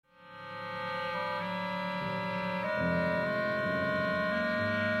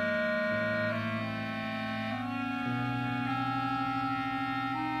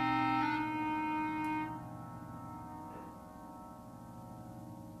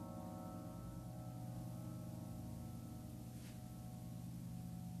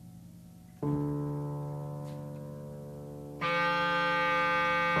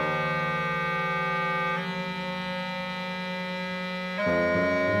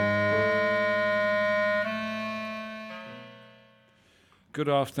Good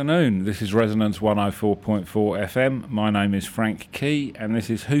afternoon, this is Resonance 104.4 FM. My name is Frank Key and this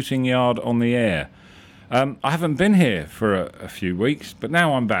is Hooting Yard on the Air. I haven't been here for a few weeks, but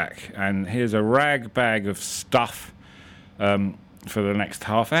now I'm back and here's a rag bag of stuff for the next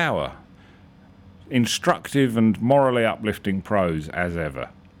half hour. Instructive and morally uplifting prose as ever.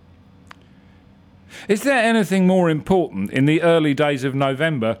 Is there anything more important in the early days of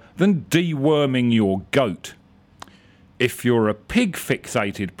November than deworming your goat? If you're a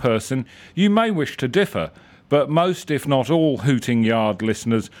pig-fixated person, you may wish to differ, but most, if not all, Hooting Yard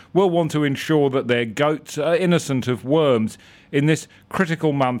listeners will want to ensure that their goats are innocent of worms in this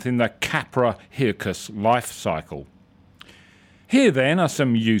critical month in the Capra Hircus life cycle. Here then are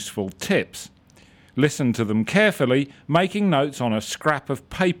some useful tips. Listen to them carefully, making notes on a scrap of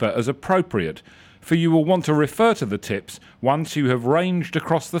paper as appropriate, for you will want to refer to the tips once you have ranged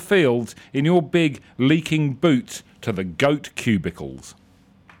across the fields in your big leaking boots to the goat cubicles.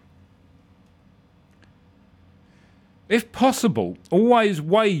 If possible, always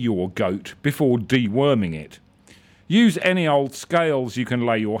weigh your goat before deworming it. Use any old scales you can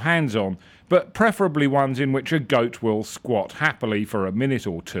lay your hands on, but preferably ones in which a goat will squat happily for a minute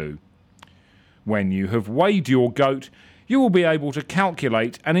or two. When you have weighed your goat, you will be able to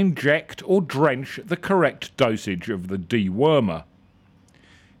calculate and inject or drench the correct dosage of the dewormer.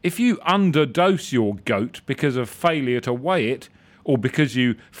 If you underdose your goat because of failure to weigh it, or because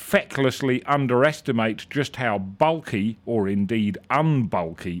you fecklessly underestimate just how bulky, or indeed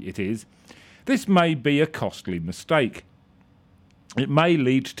unbulky, it is, this may be a costly mistake. It may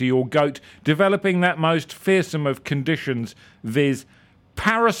lead to your goat developing that most fearsome of conditions, viz.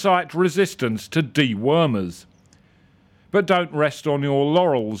 Parasite resistance to dewormers. But don't rest on your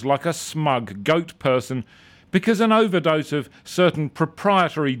laurels like a smug goat person, because an overdose of certain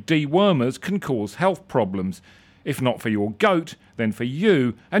proprietary dewormers can cause health problems, if not for your goat, then for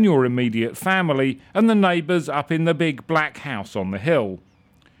you and your immediate family and the neighbours up in the big black house on the hill.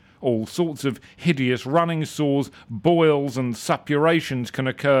 All sorts of hideous running sores, boils and suppurations can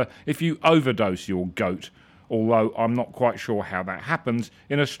occur if you overdose your goat, although I'm not quite sure how that happens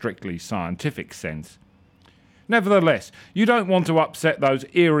in a strictly scientific sense. Nevertheless, you don't want to upset those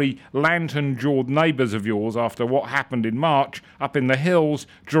eerie, lantern-jawed neighbours of yours after what happened in March up in the hills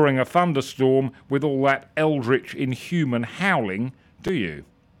during a thunderstorm with all that eldritch, inhuman howling, do you?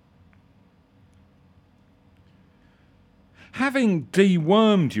 Having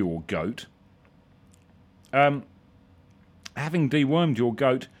dewormed your goat,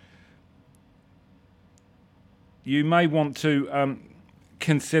 you may want to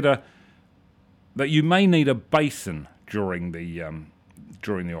consider that you may need a basin during the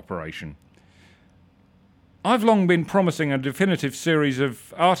operation. I've long been promising a definitive series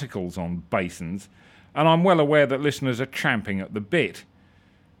of articles on basins, and I'm well aware that listeners are champing at the bit.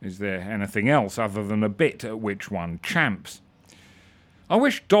 Is there anything else other than a bit at which one champs? I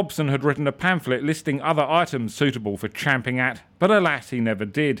wish Dobson had written a pamphlet listing other items suitable for champing at, but alas, he never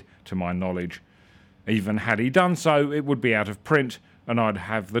did, to my knowledge. Even had he done so, it would be out of print, and I'd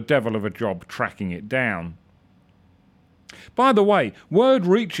have the devil of a job tracking it down. By the way, word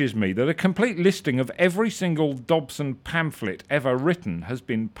reaches me that a complete listing of every single Dobson pamphlet ever written has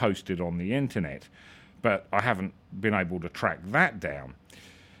been posted on the internet, but I haven't been able to track that down.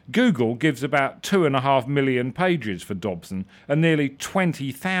 Google gives about 2.5 million pages for Dobson and nearly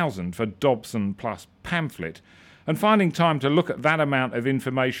 20,000 for Dobson plus pamphlet, and finding time to look at that amount of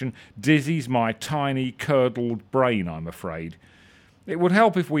information dizzies my tiny, curdled brain, I'm afraid. It would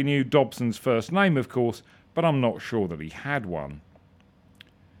help if we knew Dobson's first name, of course, but I'm not sure that he had one.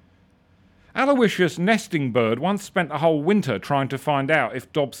 Aloysius Nestingbird once spent a whole winter trying to find out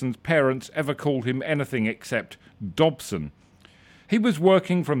if Dobson's parents ever called him anything except Dobson. He was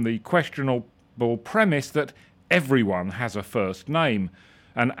working from the questionable premise that everyone has a first name,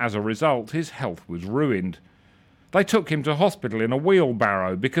 and as a result his health was ruined. They took him to hospital in a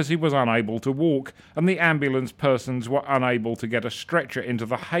wheelbarrow because he was unable to walk, and the ambulance persons were unable to get a stretcher into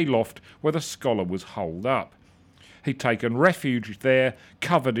the hayloft where the scholar was holed up. He'd taken refuge there,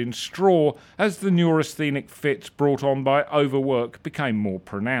 covered in straw, as the neurasthenic fits brought on by overwork became more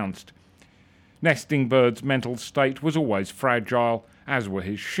pronounced. Nestingbird's mental state was always fragile, as were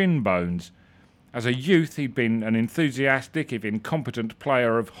his shin bones. As a youth, he'd been an enthusiastic, if incompetent,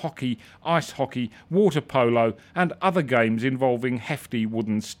 player of hockey, ice hockey, water polo, and other games involving hefty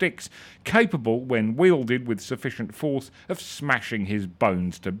wooden sticks, capable, when wielded with sufficient force, of smashing his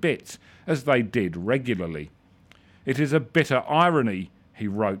bones to bits, as they did regularly. "It is a bitter irony," he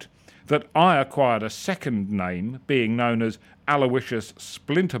wrote, "that I acquired a second name, being known as Aloysius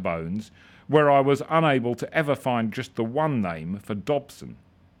Splinterbones, where I was unable to ever find just the one name for Dobson.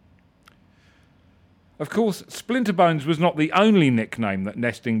 Of course, Splinterbones was not the only nickname that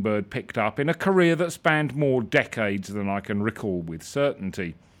Nesting Bird picked up in a career that spanned more decades than I can recall with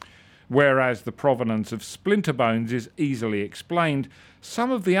certainty. Whereas the provenance of Splinterbones is easily explained,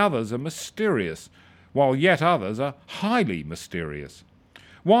 some of the others are mysterious, while yet others are highly mysterious.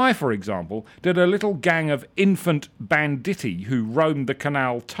 Why, for example, did a little gang of infant banditti who roamed the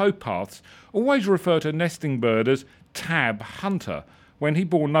canal towpaths always refer to Nesting Bird as Tab Hunter, when he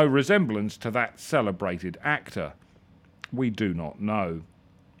bore no resemblance to that celebrated actor? We do not know.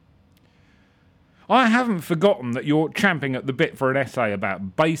 I haven't forgotten that you're champing at the bit for an essay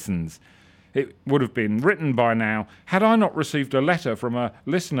about basins. It would have been written by now had I not received a letter from a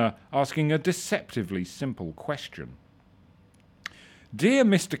listener asking a deceptively simple question. Dear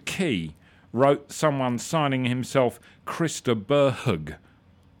Mr. Key, wrote someone signing himself Christa Burhug.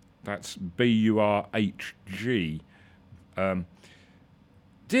 That's B-U-R-H-G.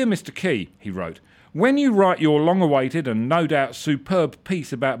 Dear Mr. Key, he wrote, when you write your long-awaited and no doubt superb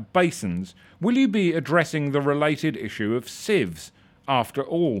piece about basins, will you be addressing the related issue of sieves? After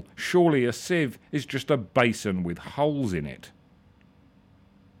all, surely a sieve is just a basin with holes in it.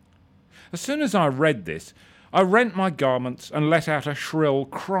 As soon as I read this, I rent my garments and let out a shrill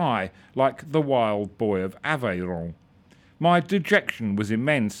cry like the wild boy of Aveyron. My dejection was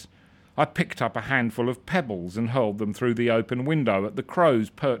immense. I picked up a handful of pebbles and hurled them through the open window at the crows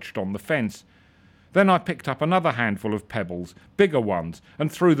perched on the fence. Then I picked up another handful of pebbles, bigger ones, and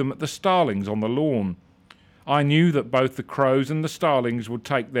threw them at the starlings on the lawn. I knew that both the crows and the starlings would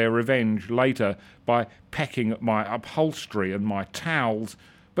take their revenge later by pecking at my upholstery and my towels,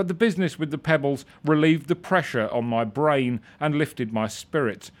 but the business with the pebbles relieved the pressure on my brain and lifted my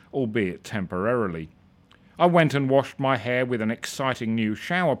spirits, albeit temporarily. I went and washed my hair with an exciting new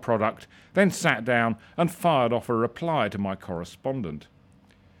shower product, then sat down and fired off a reply to my correspondent.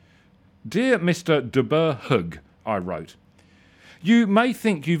 Dear Mr. de Burhug, I wrote, you may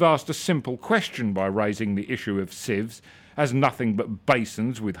think you've asked a simple question by raising the issue of sieves, as nothing but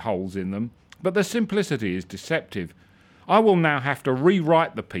basins with holes in them, but the simplicity is deceptive. I will now have to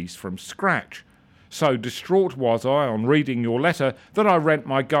rewrite the piece from scratch. So distraught was I on reading your letter that I rent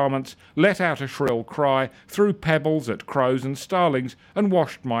my garments, let out a shrill cry, threw pebbles at crows and starlings, and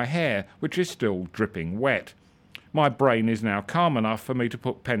washed my hair, which is still dripping wet. My brain is now calm enough for me to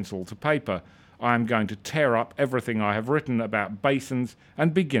put pencil to paper. I am going to tear up everything I have written about basins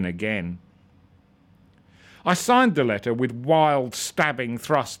and begin again. I signed the letter with wild stabbing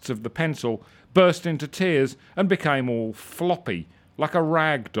thrusts of the pencil, burst into tears, and became all floppy, like a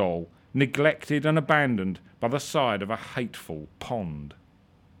rag doll, neglected and abandoned by the side of a hateful pond.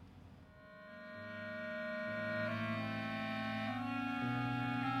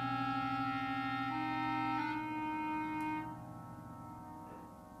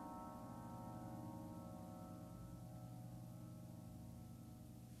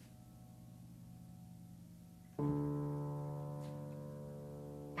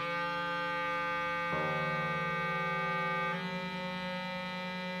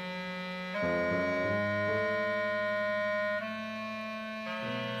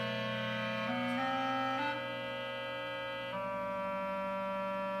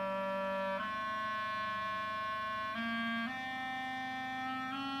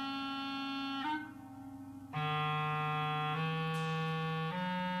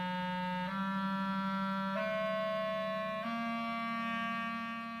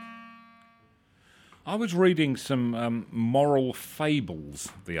 I was reading some moral fables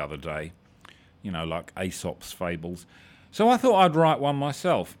the other day, like Aesop's fables, so I thought I'd write one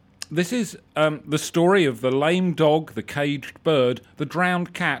myself. This is the story of the lame dog, the caged bird, the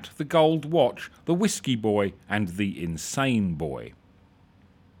drowned cat, the gold watch, the whiskey boy, and the insane boy.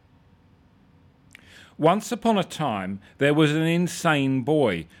 Once upon a time, there was an insane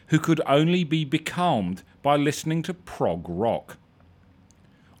boy who could only be becalmed by listening to prog rock.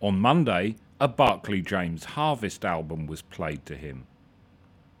 On Monday, a Barclay James Harvest album was played to him.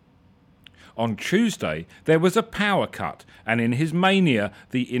 On Tuesday, there was a power cut, and in his mania,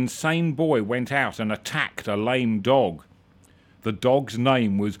 the insane boy went out and attacked a lame dog. The dog's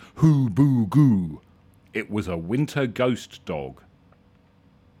name was Hoo Boo Goo. It was a winter ghost dog.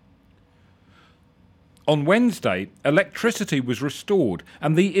 On Wednesday, electricity was restored,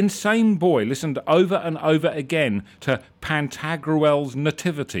 and the insane boy listened over and over again to Pantagruel's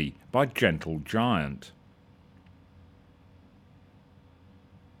Nativity by Gentle Giant.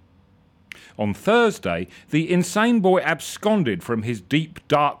 On Thursday, the insane boy absconded from his deep,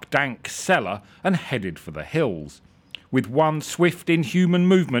 dark, dank cellar and headed for the hills. With one swift, inhuman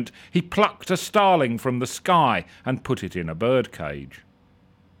movement, he plucked a starling from the sky and put it in a birdcage.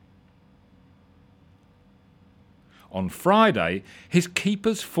 On Friday, his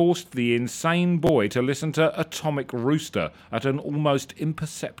keepers forced the insane boy to listen to Atomic Rooster at an almost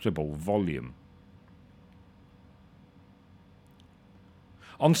imperceptible volume.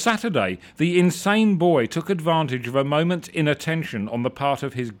 On Saturday, the insane boy took advantage of a moment's inattention on the part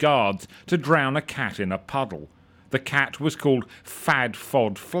of his guards to drown a cat in a puddle. The cat was called Fad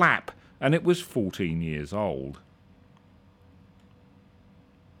Fod Flap, and it was 14 years old.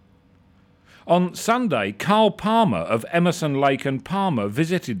 On Sunday, Carl Palmer of Emerson, Lake and Palmer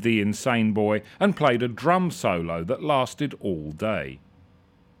visited the insane boy and played a drum solo that lasted all day.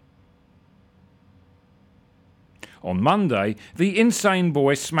 On Monday, the insane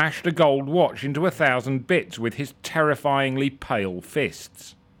boy smashed a gold watch into 1,000 bits with his terrifyingly pale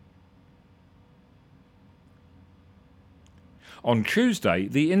fists. On Tuesday,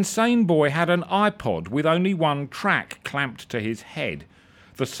 the insane boy had an iPod with only one track clamped to his head.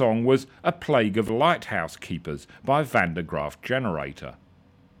 The song was A Plague of Lighthouse Keepers by Van der Graaf Generator.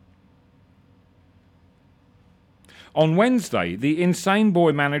 On Wednesday, the insane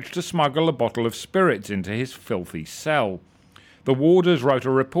boy managed to smuggle a bottle of spirits into his filthy cell. The warders wrote a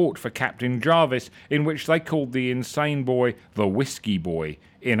report for Captain Jarvis in which they called the insane boy the Whiskey Boy,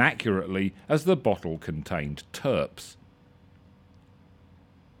 inaccurately as the bottle contained terps.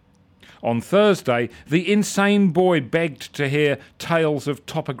 On Thursday, the insane boy begged to hear Tales of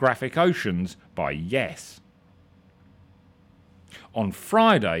Topographic Oceans by Yes. On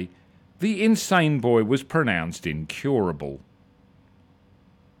Friday, the insane boy was pronounced incurable.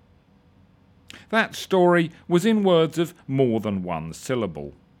 That story was in words of more than one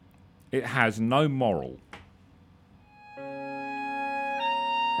syllable. It has no moral.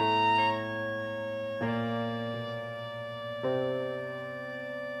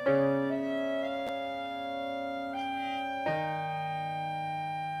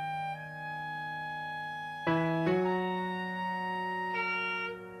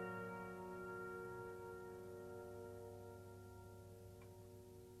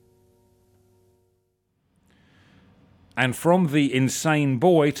 And from the insane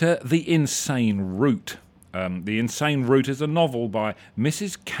boy to the insane root. The Insane Root is a novel by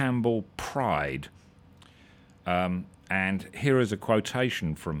Mrs. Campbell Pride. And here is a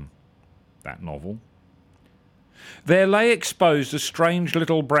quotation from that novel. There lay exposed a strange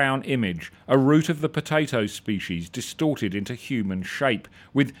little brown image, a root of the potato species distorted into human shape,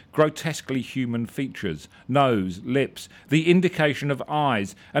 with grotesquely human features, nose, lips, the indication of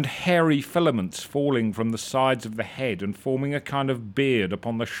eyes, and hairy filaments falling from the sides of the head and forming a kind of beard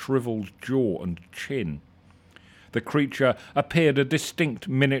upon the shrivelled jaw and chin. The creature appeared a distinct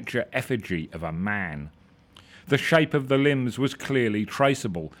miniature effigy of a man. The shape of the limbs was clearly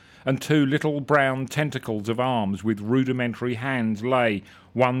traceable, and two little brown tentacles of arms with rudimentary hands lay,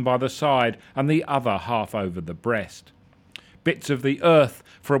 one by the side and the other half over the breast. Bits of the earth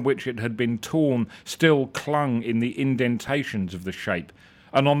from which it had been torn still clung in the indentations of the shape,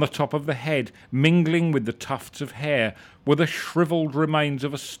 and on the top of the head, mingling with the tufts of hair, were the shrivelled remains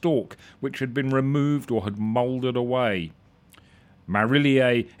of a stalk which had been removed or had mouldered away.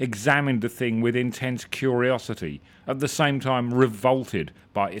 Marillier examined the thing with intense curiosity, at the same time revolted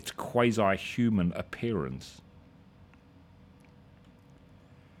by its quasi-human appearance.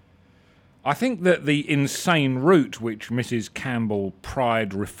 I think that the insane root which Mrs. Campbell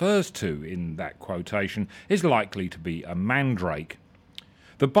Pride refers to in that quotation is likely to be a mandrake.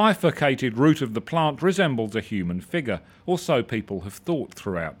 The bifurcated root of the plant resembles a human figure, or so people have thought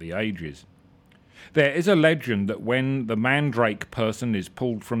throughout the ages. There is a legend that when the mandrake person is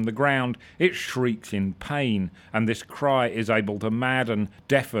pulled from the ground, it shrieks in pain, and this cry is able to madden,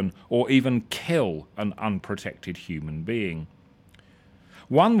 deafen, or even kill an unprotected human being.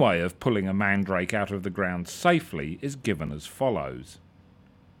 One way of pulling a mandrake out of the ground safely is given as follows.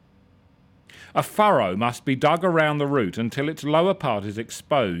 A furrow must be dug around the root until its lower part is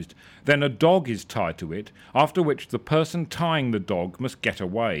exposed, then a dog is tied to it, after which the person tying the dog must get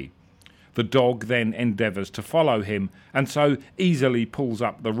away. The dog then endeavours to follow him, and so easily pulls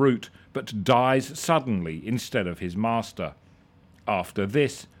up the root, but dies suddenly instead of his master. After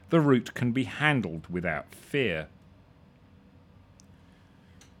this, the root can be handled without fear.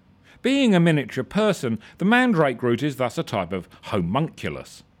 Being a miniature person, the mandrake root is thus a type of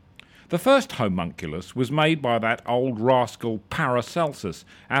homunculus. The first homunculus was made by that old rascal Paracelsus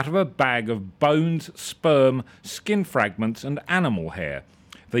out of a bag of bones, sperm, skin fragments and animal hair.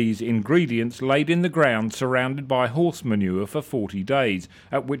 These ingredients laid in the ground surrounded by horse manure for 40 days,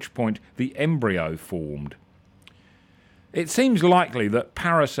 at which point the embryo formed. It seems likely that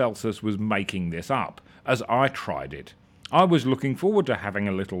Paracelsus was making this up, as I tried it. I was looking forward to having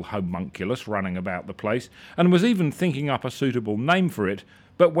a little homunculus running about the place, and was even thinking up a suitable name for it,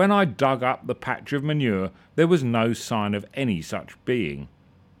 but when I dug up the patch of manure, there was no sign of any such being.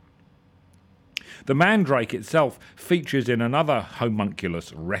 The mandrake itself features in another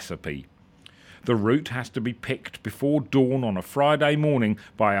homunculus recipe. The root has to be picked before dawn on a Friday morning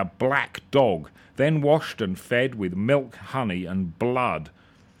by a black dog, then washed and fed with milk, honey and blood.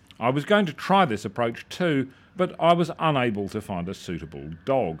 I was going to try this approach too, but I was unable to find a suitable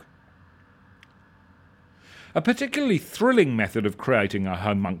dog. A particularly thrilling method of creating a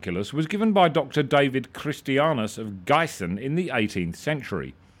homunculus was given by Dr. David Christianus of Gießen in the 18th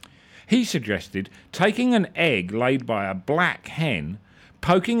century. He suggested taking an egg laid by a black hen,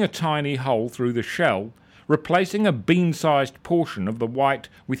 poking a tiny hole through the shell, replacing a bean-sized portion of the white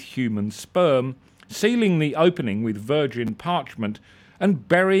with human sperm, sealing the opening with virgin parchment, and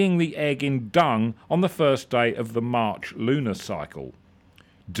burying the egg in dung on the first day of the March lunar cycle.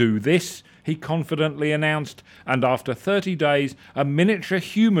 Do this, he confidently announced, and after 30 days a miniature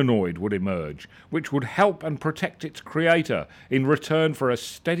humanoid would emerge, which would help and protect its creator in return for a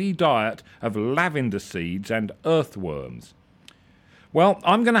steady diet of lavender seeds and earthworms. Well,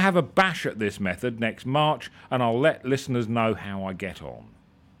 I'm going to have a bash at this method next March, and I'll let listeners know how I get on.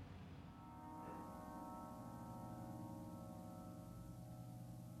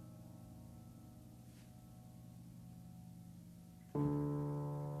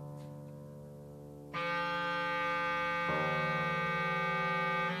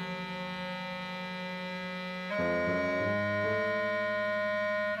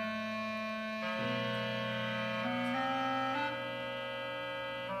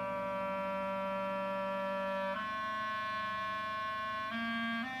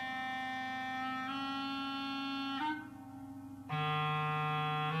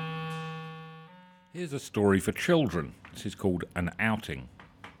 Here's a story for children. This is called An Outing.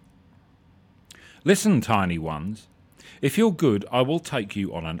 Listen, tiny ones. If you're good, I will take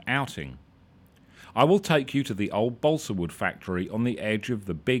you on an outing. I will take you to the old balsa wood factory on the edge of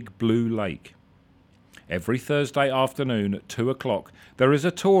the big blue lake. Every Thursday afternoon at 2 o'clock there is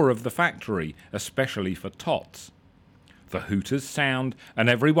a tour of the factory, especially for tots. The hooters sound and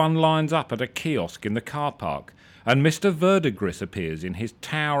everyone lines up at a kiosk in the car park, and Mr. Verdigris appears in his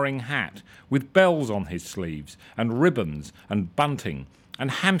towering hat, with bells on his sleeves, and ribbons, and bunting,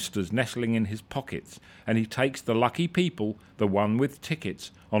 and hamsters nestling in his pockets, and he takes the lucky people, the one with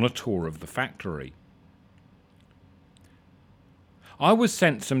tickets, on a tour of the factory. I was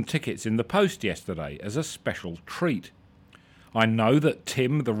sent some tickets in the post yesterday as a special treat. I know that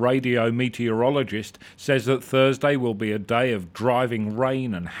Tim, the radio meteorologist, says that Thursday will be a day of driving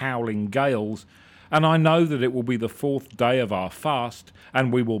rain and howling gales, and I know that it will be the 4th day of our fast,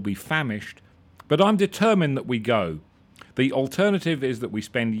 and we will be famished, but I'm determined that we go. The alternative is that we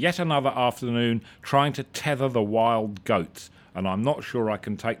spend yet another afternoon trying to tether the wild goats, and I'm not sure I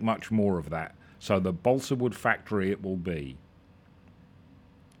can take much more of that, so the balsa wood factory it will be.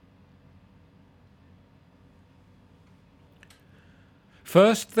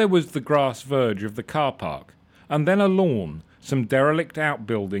 First there was the grass verge of the car park, and then a lawn, some derelict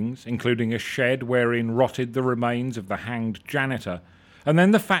outbuildings, including a shed wherein rotted the remains of the hanged janitor, and then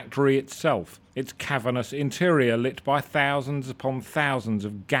the factory itself, its cavernous interior lit by thousands upon thousands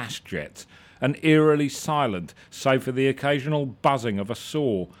of gas jets, and eerily silent save for the occasional buzzing of a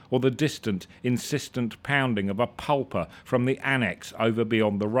saw or the distant, insistent pounding of a pulper from the annex over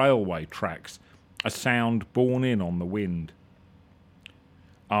beyond the railway tracks, a sound borne in on the wind.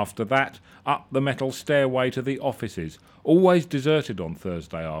 After that, up the metal stairway to the offices, always deserted on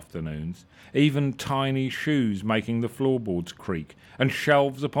Thursday afternoons, even tiny shoes making the floorboards creak, and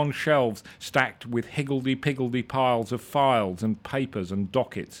shelves upon shelves stacked with higgledy-piggledy piles of files and papers and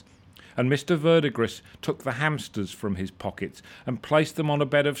dockets. And Mr. Verdigris took the hamsters from his pockets and placed them on a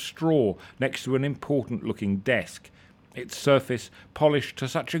bed of straw next to an important-looking desk, its surface polished to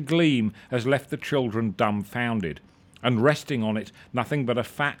such a gleam as left the children dumbfounded, and resting on it nothing but a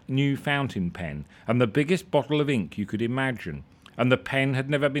fat new fountain pen and the biggest bottle of ink you could imagine, and the pen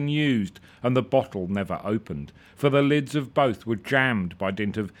had never been used and the bottle never opened, for the lids of both were jammed by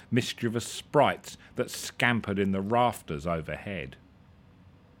dint of mischievous sprites that scampered in the rafters overhead.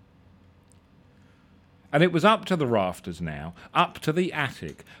 And it was up to the rafters now, up to the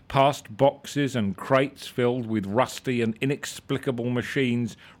attic, past boxes and crates filled with rusty and inexplicable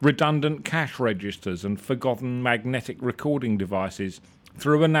machines, redundant cash registers and forgotten magnetic recording devices,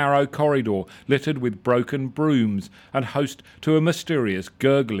 through a narrow corridor littered with broken brooms and host to a mysterious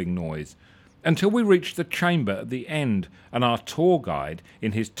gurgling noise, until we reached the chamber at the end, and our tour guide,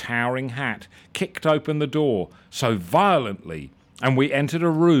 in his towering hat, kicked open the door so violently, and we entered a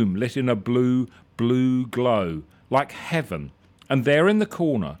room lit in a blue glow, like heaven, and there in the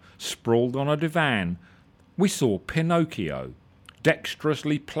corner, sprawled on a divan, we saw Pinocchio,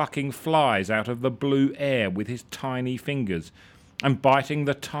 dexterously plucking flies out of the blue air with his tiny fingers, and biting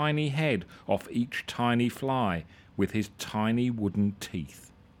the tiny head off each tiny fly with his tiny wooden teeth.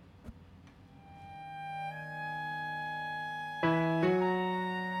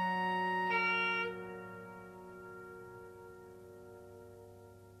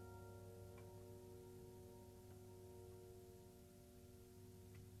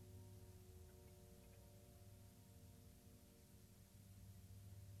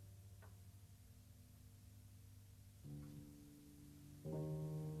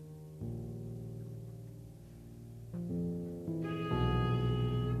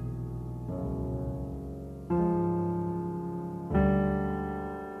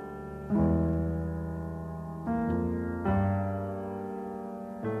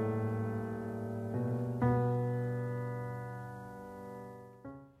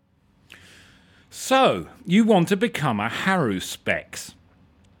 So, you want to become a Haruspex.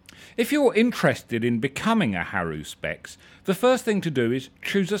 If you're interested in becoming a Haruspex, the first thing to do is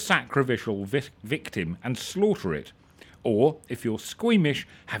choose a sacrificial victim and slaughter it. Or, if you're squeamish,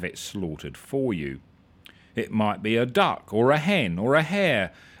 have it slaughtered for you. It might be a duck, or a hen, or a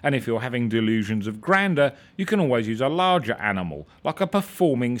hare, and if you're having delusions of grandeur, you can always use a larger animal, like a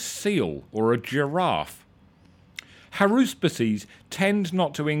performing seal or a giraffe. Haruspices tend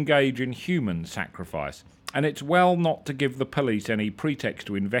not to engage in human sacrifice, and it's well not to give the police any pretext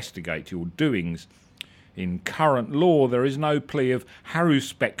to investigate your doings. In current law, there is no plea of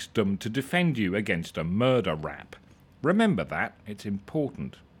Haruspexdom to defend you against a murder rap. Remember that, it's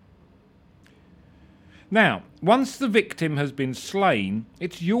important. Now, once the victim has been slain,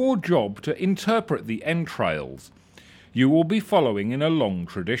 it's your job to interpret the entrails. You will be following in a long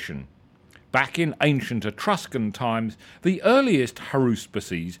tradition. Back in ancient Etruscan times, the earliest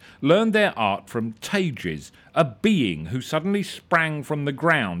Haruspices learned their art from Tages, a being who suddenly sprang from the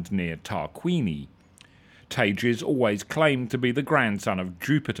ground near Tarquini. Tages always claimed to be the grandson of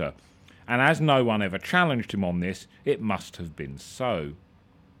Jupiter, and as no one ever challenged him on this, it must have been so.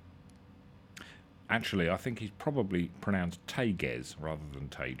 Actually, I think he's probably pronounced Tages rather than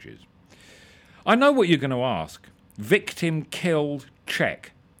Tages. I know what you're going to ask. Victim killed,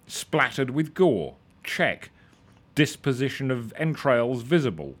 check. Splattered with gore, check. Disposition of entrails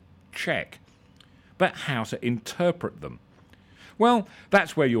visible, check. But how to interpret them? Well,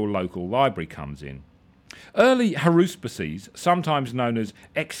 that's where your local library comes in. Early Haruspices, sometimes known as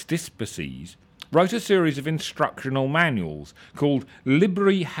extispices, wrote a series of instructional manuals called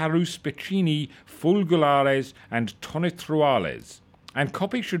Libri Haruspicini Fulgulares and Tonitruales, and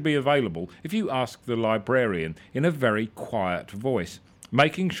copies should be available if you ask the librarian in a very quiet voice,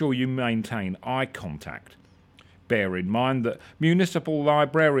 making sure you maintain eye contact. Bear in mind that municipal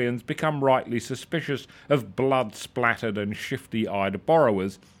librarians become rightly suspicious of blood-splattered and shifty-eyed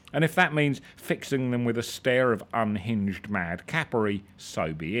borrowers, and if that means fixing them with a stare of unhinged madcapery,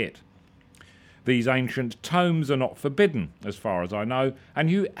 so be it. These ancient tomes are not forbidden, as far as I know, and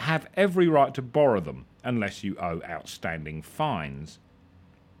you have every right to borrow them, unless you owe outstanding fines.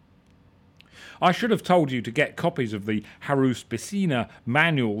 I should have told you to get copies of the Haruspicina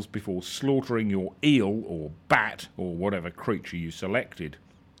manuals before slaughtering your eel or bat or whatever creature you selected.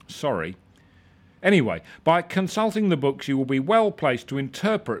 Sorry. Anyway, by consulting the books you will be well placed to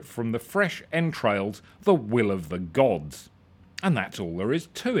interpret from the fresh entrails the will of the gods. And that's all there is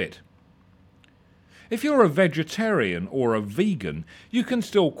to it. If you're a vegetarian or a vegan, you can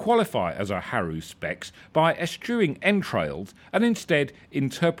still qualify as a Haruspex by eschewing entrails and instead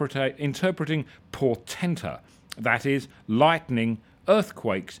interpreting portenta, that is, lightning,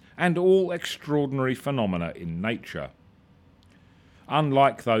 earthquakes, and all extraordinary phenomena in nature.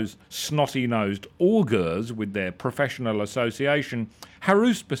 Unlike those snotty-nosed augurs with their professional association,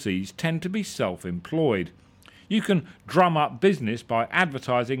 Haruspices tend to be self-employed. You can drum up business by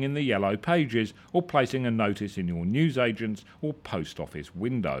advertising in the yellow pages or placing a notice in your newsagent's or post office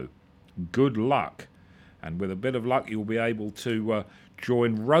window. Good luck. And with a bit of luck you'll be able to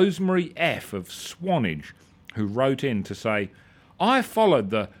join Rosemary F. of Swanage, who wrote in to say, I followed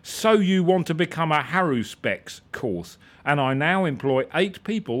the So You Want to Become a Haruspex course, and I now employ 8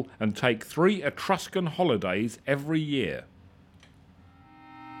 people and take 3 Etruscan holidays every year.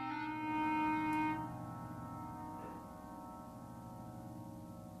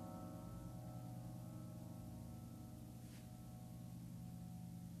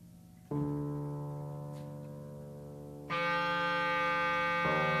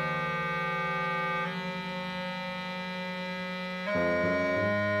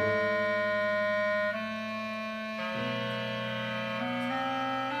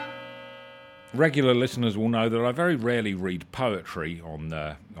 regular listeners will know that I very rarely read poetry on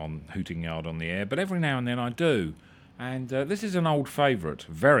Hooting Yard on the Air, but every now and then I do. And this is an old favourite,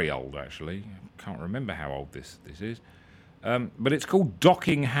 very old actually. Can't remember how old this is. But it's called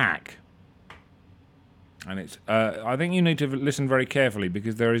Docking Hack. And it's I think you need to listen very carefully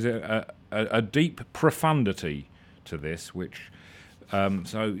because there is a deep profundity to this, which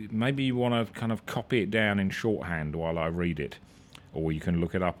so maybe you want to kind of copy it down in shorthand while I read it. Or you can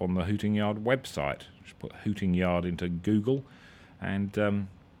look it up on the Hooting Yard website. Just put Hooting Yard into Google and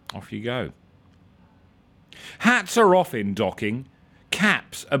off you go. Hats are off in Docking.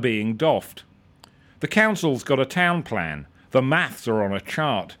 Caps are being doffed. The council's got a town plan. The maths are on a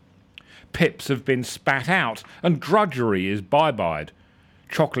chart. Pips have been spat out and drudgery is bye-byed.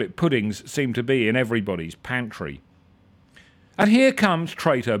 Chocolate puddings seem to be in everybody's pantry. And here comes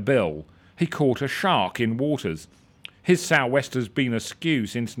Traitor Bill. He caught a shark in waters. His sou'wester's been askew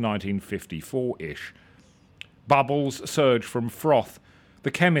since 1954-ish. Bubbles surge from froth.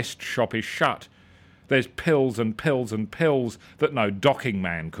 The chemist shop is shut. There's pills and pills and pills that no docking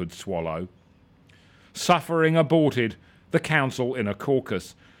man could swallow. Suffering aborted, the council in a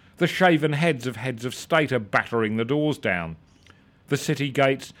caucus. The shaven heads of state are battering the doors down. The city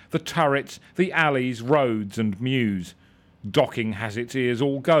gates, the turrets, the alleys, roads and mews. Docking has its ears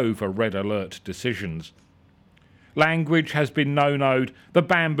all go for red alert decisions. Language has been no-noed, the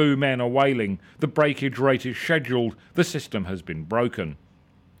bamboo men are wailing, the breakage rate is scheduled, the system has been broken.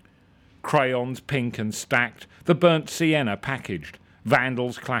 Crayons pink and stacked, the burnt sienna packaged,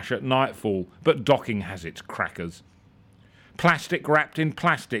 vandals clash at nightfall, but Docking has its crackers. Plastic wrapped in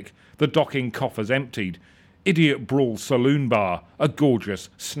plastic, the Docking coffers emptied, idiot brawl saloon bar, a gorgeous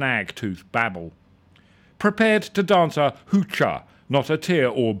snag-tooth babble. Prepared to dance a hoocha, not a tear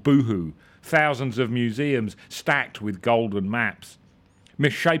or boohoo, thousands of museums stacked with golden maps.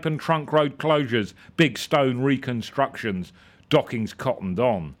 Misshapen trunk road closures, big stone reconstructions, Docking's cottoned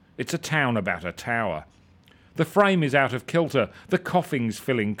on. It's a town about a tower. The frame is out of kilter, the coffins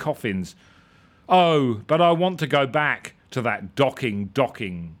filling coffins. Oh, but I want to go back to that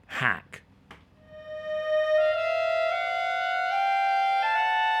docking hack.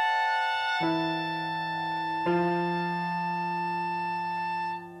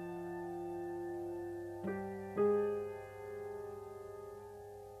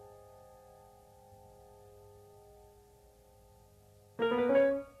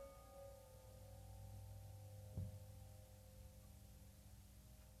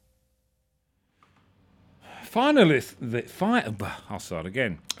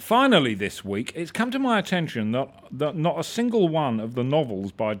 Finally this week, it's come to my attention that not a single one of the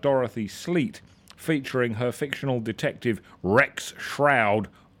novels by Dorothy Sleat, featuring her fictional detective Rex Shroud,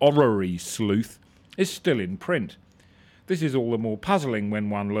 Orrery Sleuth, is still in print. This is all the more puzzling when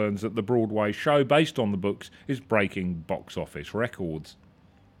one learns that the Broadway show based on the books is breaking box office records.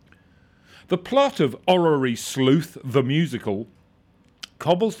 The plot of Orrery Sleuth, the musical,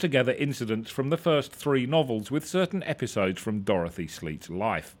 cobbles together incidents from the first three novels with certain episodes from Dorothy Sleat's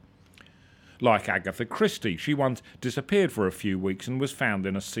life. Like Agatha Christie, she once disappeared for a few weeks and was found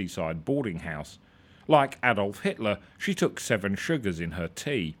in a seaside boarding house. Like Adolf Hitler, she took 7 sugars in her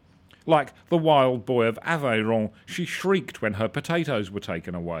tea. Like the wild boy of Aveyron, she shrieked when her potatoes were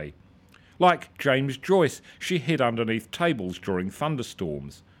taken away. Like James Joyce, she hid underneath tables during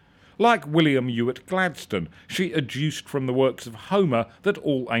thunderstorms. Like William Ewart Gladstone, she adduced from the works of Homer that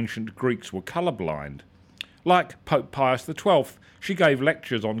all ancient Greeks were colourblind. Like Pope Pius XII, she gave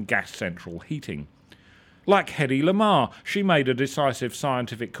lectures on gas central heating. Like Hedy Lamarr, she made a decisive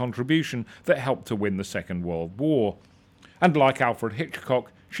scientific contribution that helped to win the Second World War. And like Alfred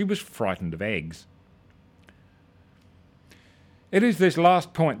Hitchcock, she was frightened of eggs. It is this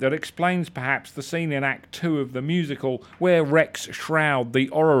last point that explains perhaps the scene in Act 2 of the musical where Rex Shroud, the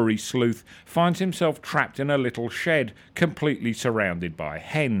Orrery Sleuth, finds himself trapped in a little shed, completely surrounded by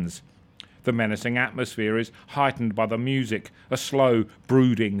hens. The menacing atmosphere is heightened by the music, a slow,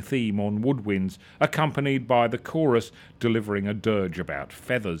 brooding theme on woodwinds, accompanied by the chorus delivering a dirge about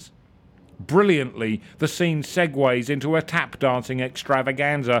feathers. Brilliantly, the scene segues into a tap-dancing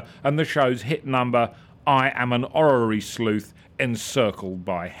extravaganza and the show's hit number, I Am an Orrery Sleuth, encircled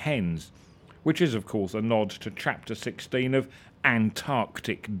by hens, which is of course a nod to chapter 16 of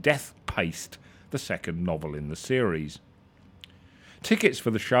Antarctic Death Paste, the second novel in the series. Tickets for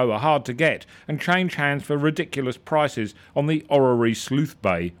the show are hard to get and change hands for ridiculous prices on the Orrery Sleuth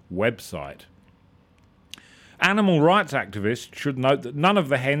Bay website. Animal rights activists should note that none of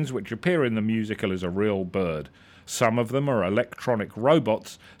the hens which appear in the musical is a real bird. Some of them are electronic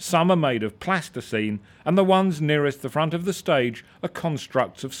robots, some are made of plasticine, and the ones nearest the front of the stage are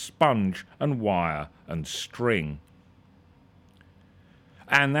constructs of sponge and wire and string.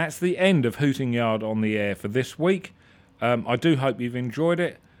 And that's the end of Hooting Yard on the Air for this week. I do hope you've enjoyed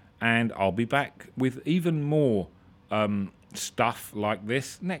it, and I'll be back with even more stuff like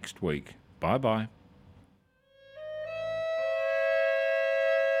this next week. Bye-bye.